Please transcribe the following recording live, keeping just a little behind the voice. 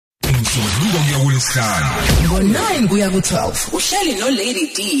umsombuluko kuya kulesihlanu ngo9 kuya ku12 uhleli no Lady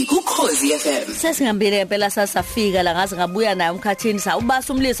D ku Khoza FM. Sesingambile ngempela sasafika la ngaze ngabuya naye umkhathini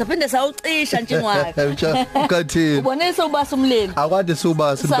sawubasa umlilo phinde sawucisha njengwakhe. Umkhathini. Ubonisa ubasa umlilo. Akwade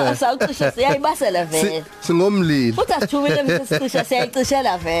subasa impela. Sawucisha siyayibasela vele. Singomlilo. Futhi asithubile bese sicisha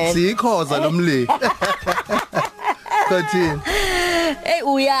siyayicishela vele. Sikhoza lomlilo. Umkhathini.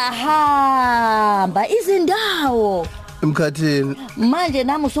 Uyahamba izindawo. Umkhathini. Manje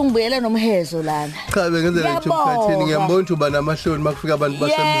nami usungibuyele nomhezo lana. Cha bengenzela nje umkhathini ngiyambona ukuthi uba namahloni makufika abantu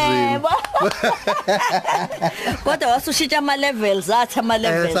basemzini. Kodwa wasushintsha ama levels athi ama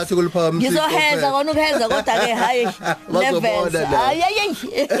levels. Sathi kuliphakamisa. Ngizoheza kona ukuheza kodwa ke hayi levels. Ayi.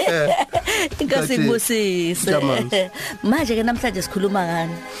 Inkosi ngibusise. Manje ke namhlanje sikhuluma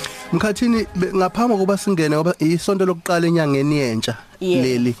ngani? Mkhathini ngaphambi kokuba singene ngoba isonto lokuqala enyangeni yentsha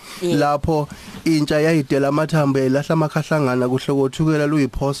leli lapho intsha yayidela amathambo elahla amakhahlangana kuhlokothukela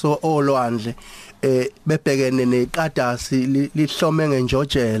luyiphoso olwandle bebhekene neqadasi lihlome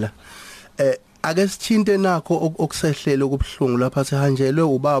ngenjojela ake sithinte nakho okusehlele okubhlungu lapha sihanjelwe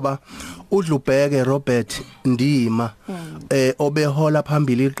ubaba uDlubheke Robert Ndima obehola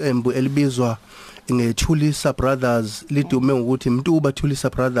phambili iqembu elibizwa ngeThulisa Brothers lidume ngokuthi Mtuba Thulisa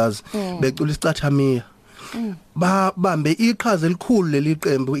Brothers becula isicathamiya bambe iqhaza elikhulu leli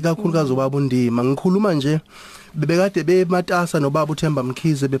qembu ikakhulukazi ubaba uNdima ngikhuluma nje bebekade bematasa nobaba uThemba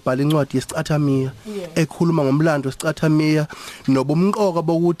Mkhize bebhala incwadi yesicathamiya ekhuluma ngomlando wesicathamiya nobumqoka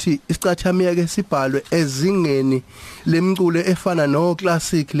bokuthi isicathamiya ke sibhalwe ezingeni lemculo efana no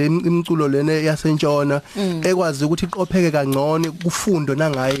classic lemculo lene yasentshona ekwazi ukuthi iqopheke kangcono kufundo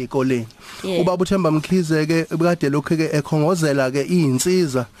nangaye ezikoleni ubaba uThemba Mkhize ke bekade lokho ke ekhongozela ke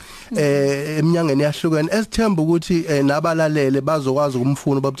izinsiza eminyangeni yahlukene esithemba ukuthi nabalalele bazokwazi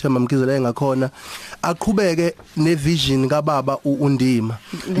ukumfuna ubaba uThemba Mkhize la engakhona aqhubeke nevision kaBaba uNdima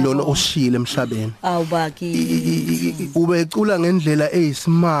lona oshile emhlabeni awubaki ubecula ngendlela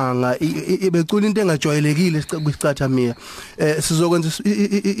eyisimanga ebecula into engajwayelekile kwisicathamia sizokwenza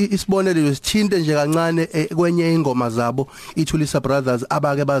isibonelo sithinte nje kancane kwenye ingoma zabo iThulisa Brothers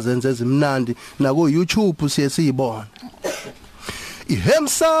abake bazenze ezimnandi nako YouTube siye siyibona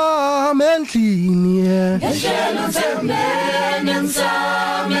ihemsam endlini Ngeshelo zembene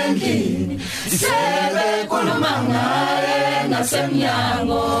msam endlini sebe kuluma ngaye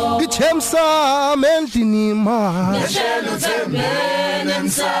nasemnyango Ngithemsam endlini ma Ngeshelo zembene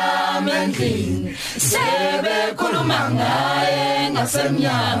msam endlini sebe kuluma ngaye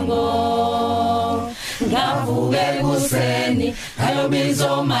nasemnyango Ngavuke kuseni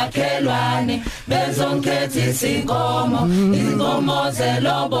ayobizo makhelwane bezonkethisa inkomo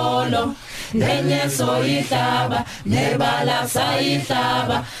zelobolo nenye soyihlaba nebala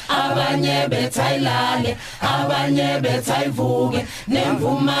sayihlaba abanye bethayilale abanye bethayivuke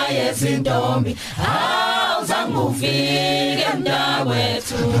nemvuma yezintombi awuzangufike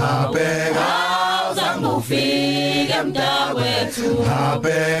mntakwethu abheka awuzangufike mntakwethu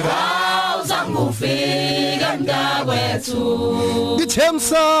abheka awuzangufike mntakwethu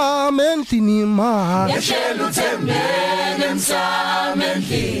Ngithemsam endlini ma Ngeshelo uthembele msam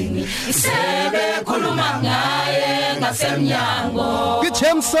endlini sebe khuluma ngaye ngasemnyango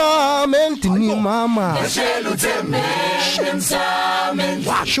Ngithemsam endlini mama Ngeshelo uthembele msam endlini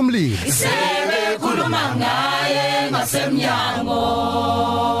washa umlilo sebe khuluma ngaye ngasemnyango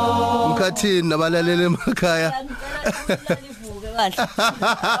Mkhathini nabalalele emakhaya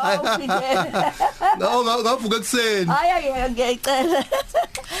ngavuka ekseni hayi ngiyacela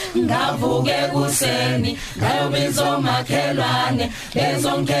ngavuke kuseni ngayobizo makhelwane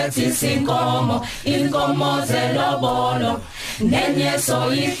bezonkethisa inkomo zelobolo nenye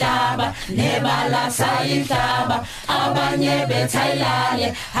soyihlaba nebala sayihlaba abanye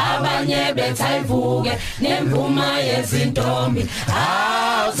bethayilale abanye bethayivuke nemvuma yezintombi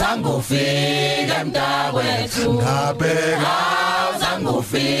awuzangufike mntakwethu ngabheka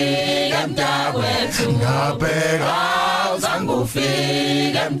awuzangufike mntakwethu ngabheka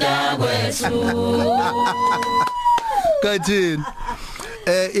awuzangufike mntakwethu Kathini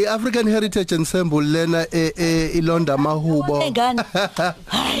iAfrican Heritage Ensemble lena ilonda mahubo ngani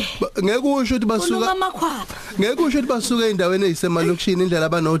hayi ngekusho ukuthi basuka ngekusho ukuthi basuka endaweni ezisemalokishini indlela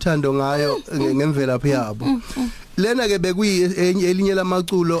abanothando ngayo ngemvelaphi yabo lena ke elinye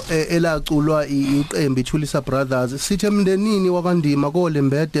lamaculo elaculwa iqembu iThulisa Brothers sithe emndenini wakwaNdima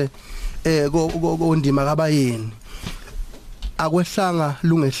koLembede koNdima kabayeni akwehlanga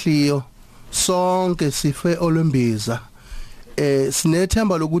lungehliyo sonke sife olwembiza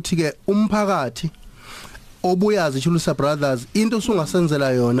sinethemba lokuthi ke umphakathi obuyazi Chulisa Brothers into usungasenzela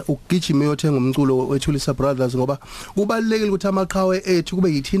yona ukugijima uyothenga umculo weChulisa Brothers ngoba kubalekile ukuthi amaqhawe ethu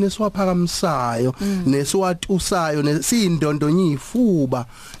kube yithini esiwaphakamisayo nesiwatusayo nesindondonyifuba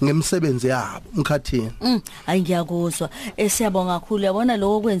ngemsebenzi yabo mkhathini hayi ngiyakuzwa siyabonga kakhulu yabona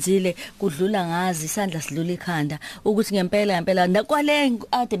lokho kwenzile kudlula ngazi isandla sidlula ikhanda ukuthi ngempela kwale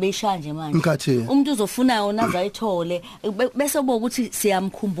ade beyishaya nje manje umuntu uzofuna yona azayithole bese bokuthi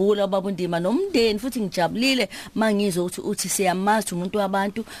siyamkhumbula ubaba uNdima nomndeni futhi ngijabulile mangizwe uthi siyamazi umuntu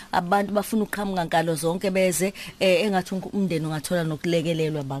wabantu abantu bafuna ukuqhamuka nkalo zonke beze engathi umndeni ungathola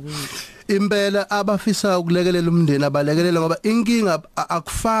nokulekelelwa bakithi impela abafisa ukulekelela umndeni abalekelela ngoba inkinga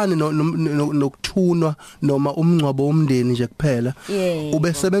akufani nokuthunwa noma umncwabo womndeni nje kuphela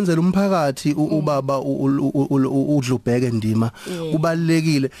ubesebenzela umphakathi ubaba uDlubheke Ndima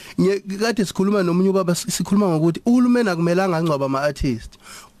kubalekile kade sikhuluma nomunye ubaba sikhuluma ngokuthi uhulumeni akumelanga angcwaba ama-artist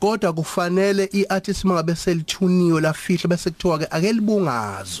kodwa kufanele iartist mangabe selithuniwe lafihla bese kuthiwa ke ake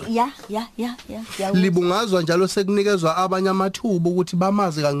libungazwe libungazwa njalo sekunikezwa abanye amathuba ukuthi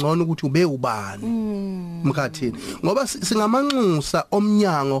bamazi kangcono ukuthi ube ubani mkhathini ngoba singamanxusa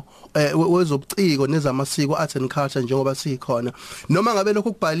omnyango wezobuciko nezamasiko art and culture njengoba sikhona noma ngabe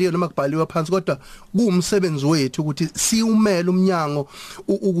lokho kubhaliwe noma kubhaliwe phansi kodwa kuumsebenzi wethu ukuthi siumele umnyango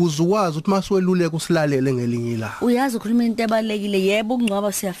ukuze ukwazi ukuthi masiweluleke usilalele ngelinye ilanga uyazi ukhuluma into ebalekile yebo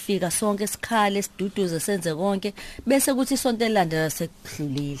ukungcwaba siyafika sonke sikhale siduduze senze konke bese kuthi isonto elandela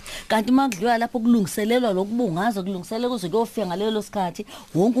sekudlulile kanti makudlula lapho kulungiselelwa lokubungaza kulungiselela kuze kuyofika ngalelo sikhathi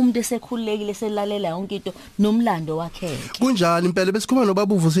wonke umuntu esekhululekile selalela yonke into nomlando wakhe kunjani impela besikhuluma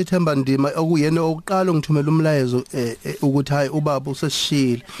nobaba uVusithemba Ndima okuyena oqala ngithumela umlayezo ukuthi hayi ubaba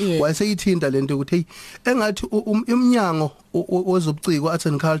usesishile wayeseyithinta lento ukuthi hey engathi umnyango wezobuciko art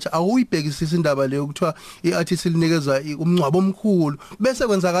and culture awuyibhekisisa indaba leyo kuthiwa iartist linikeza umncwabo omkhulu bese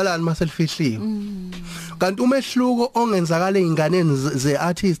kwenzakalani mase lifihliwe kanti umehluko ongenzakala einganeni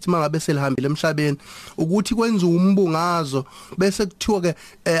zeartist mangabe selihambile emhlabeni ukuthi kwenza umbungazo bese kuthiwa ke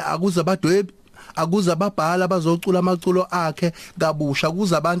akuze abadwebi akuze ababhala bazocula amaculo akhe kabusha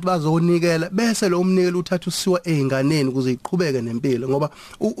kuze abantu bazonikela bese lo umnikelo uthatha usiwa einganeni ukuze iqhubeke nempilo ngoba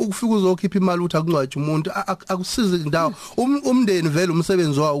ukufika uzokhipha imali uthi akuncwaje umuntu akusizi indawo umndeni vele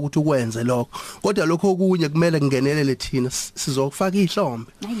umsebenzi wawo ukuthi ukwenze lokho kodwa lokho okunye kumele kungenelele thina sizofaka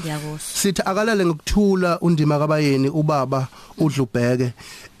ihlombe hayi ngiyakuzwa sithi akalale ngokuthula uNdima kabayeni ubaba uDlubheke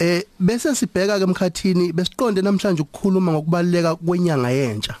bese sibheka ke emkhathini besiqonde namhlanje ukukhuluma ngokubaleka kwenyanga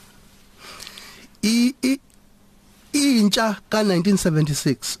yentsha intsha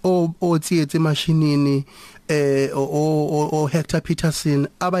ka1976 othiyethe emashinini o Hector Peterson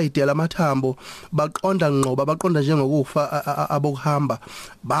abayidela amathambo baqonda ngqoba baqonda njengokufa abokuhamba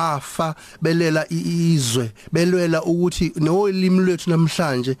bafa belela izwe belwela ukuthi nolimi lwethu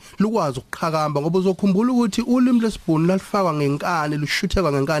namhlanje lukwazi ukuqhakamba ngoba uzokhumbula ukuthi ulimi lesibhunu lalifakwa ngenkani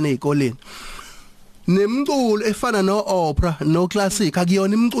lushuthekwa ngenkani ezikoleni nemculo efana no-opera no-classic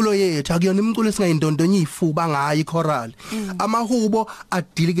akuyona imculo yethu akuyona imculo esingayindondonyifuba ngayo ichoral amahubo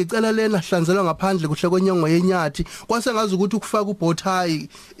adilike icela lena hlanzelwa ngaphandle kuhle kwenyongo yenyathi kwase ngazi ukuthi ukufaka ubhothayi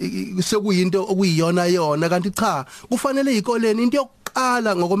sekuyinto okuyiyona yona kanti cha kufanele izikoleni into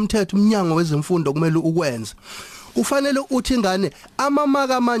yokuqala ngokomthetho umnyango wezemfundo kumele ukwenza kufanele uthi ingane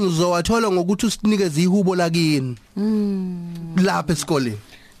amamaka amanye uzowathola ngokuthi usinikeze ihubo lakini lapha esikoleni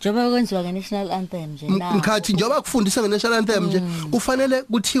njoba kwenziwa ngenational anthem nje la mkhathi njoba kufundisa ngenational anthem nje kufanele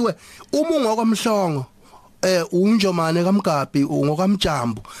kuthiwe uma ungokwamhlongo unjomane kaMgabhi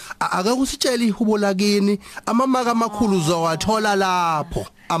ngokwamjambo ake usitshele ihubo lakini amamaka amakhulu uzowathola lapho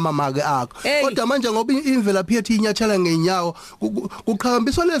amamake akho kodwa manje ngoba imvelaphi yethu inyathela ngenyawo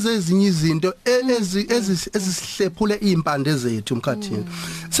kuqhakambiswa lezi ezinye izinto ezisihlephule impande zethu mkhathini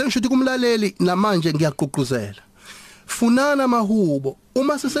sengisho ukuthi kumlaleli namanje ngiyaqhuquzela funana amahubo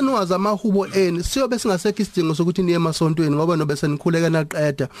uma sesenwaza amahubo eni siyobe singasekho isidingo sokuthi niye emasontweni ngoba nobe senikhuleka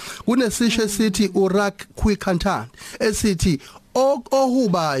naqeda kunesisho esithi urak quickantant esithi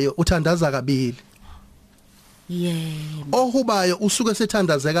ohubayo uthandaza kabili ohubayo usuke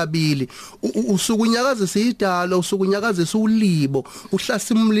sethandaze kabili usuku unyakaze siyidalo usuku unyakaze siulibo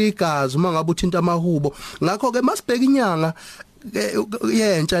uhlasimula igazi uma ngabe uthinta amahubo ngakho ke masibheka inyanga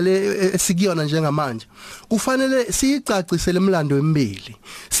yentsha le sikuyona njengamanje kufanele siyicacisele imlando emibili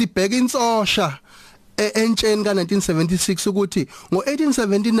sibheke insosha entsheni ka1976 ukuthi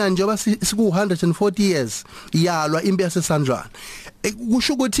ngo1879 njoba siku 140 years yalwa impi yaseSandlwana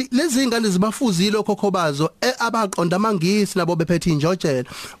kusho ukuthi lezi ingane zibafuzile okhokhobazo abaqonda amangisi nabo bephethe injojela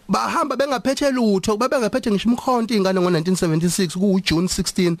bahamba bengaphethe lutho babengaphethe ngisho umkhonto ingane ngo1976 kuJune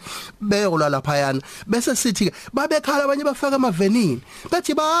 16 beyolwa lapha yana bese sithi ke babekhala abanye bafaka amavenini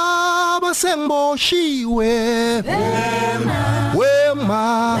bathi baba sengiboshiwe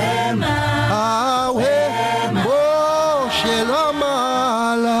wema awe mboshelwa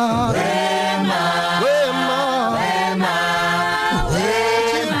mala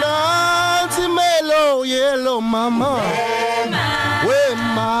mama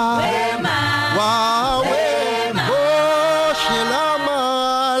wema wawe boshela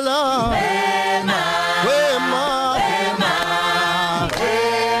mala wema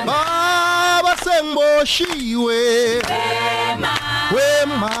baba sengiboshiwe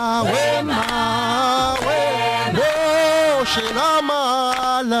wema boshela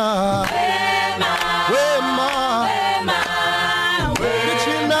mala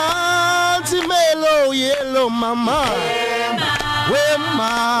yellow mama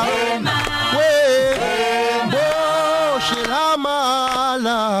wema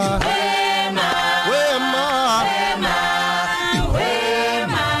shiramala wema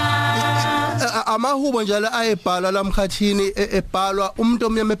amahubo njalo ayebhala lamkhathini ebhalwa umuntu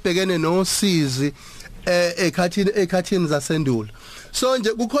omnyama ebhekene nosizi ekhathini zasendulo so nje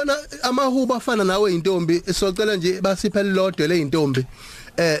kukhona amahubo afana nawe intombi socela nje basiphe lilodwe le intombi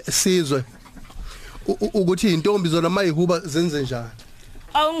sizwe ukuthi intombi zona mayihuba zenze njani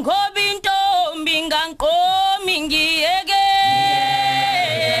awungobi intombi nganqomi ngiyeke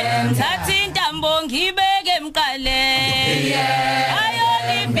thathi intambo ngibeke emqale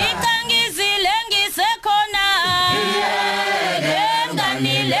ayolibhica ngizile ngisekhona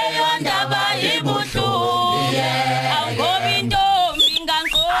ngani leyo ndaba ibuhlu awungobi intombi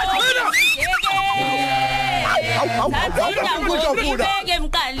nganqomi ngiyeke thathi intambo ngibeke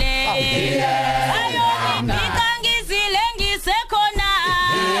emqale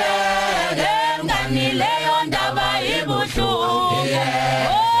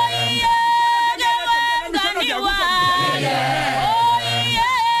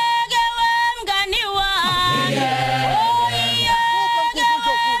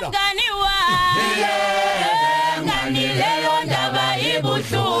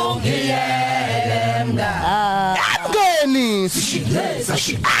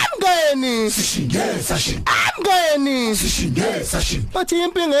bathi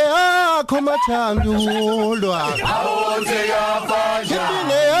impinge yakho mathandulwa awuze yafanja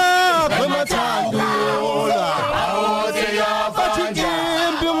impinge yakho mathandulwa awuze yafanja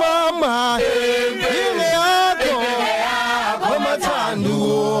impi mama impinge yakho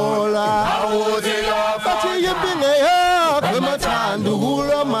mathandulwa awuze yafanja bathi impinge yakho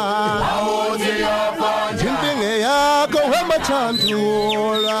mathandulwa ma awuze yafanja impinge yakho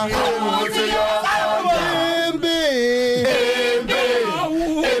mathandulwa awuze yafanja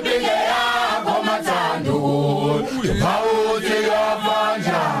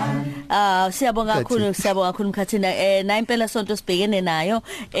siyabonga kakhulu mkhathina na impela sonto sibhekene nayo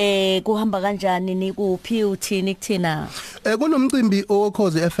kuhamba kanjani nikuphi uthini kuthina kunomcimbi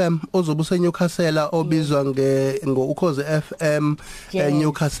oKhoza FM ozobe useNewcastle obizwa ngoKhoza FM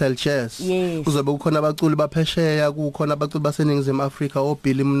Newcastle Jazz uzobe kukhona abaculi baphesheya kukhona abaculi baseningizimu Afrika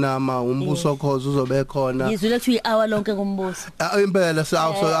oBilly Mnama uMbuso Khoza uzobe khona ngizwile ukuthi i-hour lonke kumbuso impela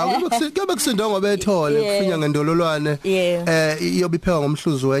kube kusinda ngoba ethole kufinya ngendololwane iyobipheka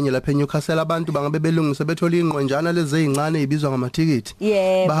ngomhluzi wenye lapha eNewcastle abantu bangabe belungise bethola ingqonjana lezi ezincane ezibizwa ngamathikithi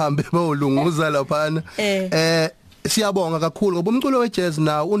bahambe bayolunguza laphana siyabonga kakhulu ngoba umculo wejazz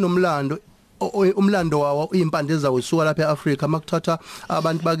nawo unomlando umlando wawo impande zawo isuka lapha eAfrika makuthatha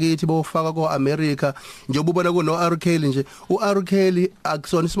abantu bakithi bofaka koAmerica njengoba ubona kuno R Kelly nje uR Kelly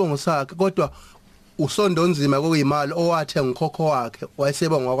akusona isibongo sakhe kodwa usondonzima kokuyimali owathe ngikhokho wakhe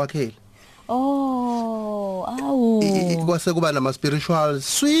wayesebonga kwaKhelly kwase kuba nama spiritual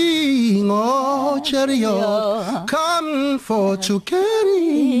swing chariot come for to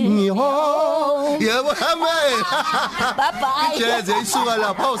carry me home yebo amen bye bye jazz isuka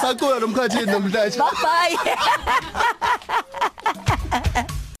lapha usacula nomkhathini nomhlathi bye bye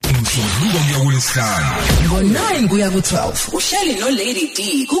umhlubulo kuyakulesihlanu ngo9 kuya ku12 uhleli no Lady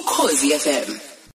D ku Khoza FM.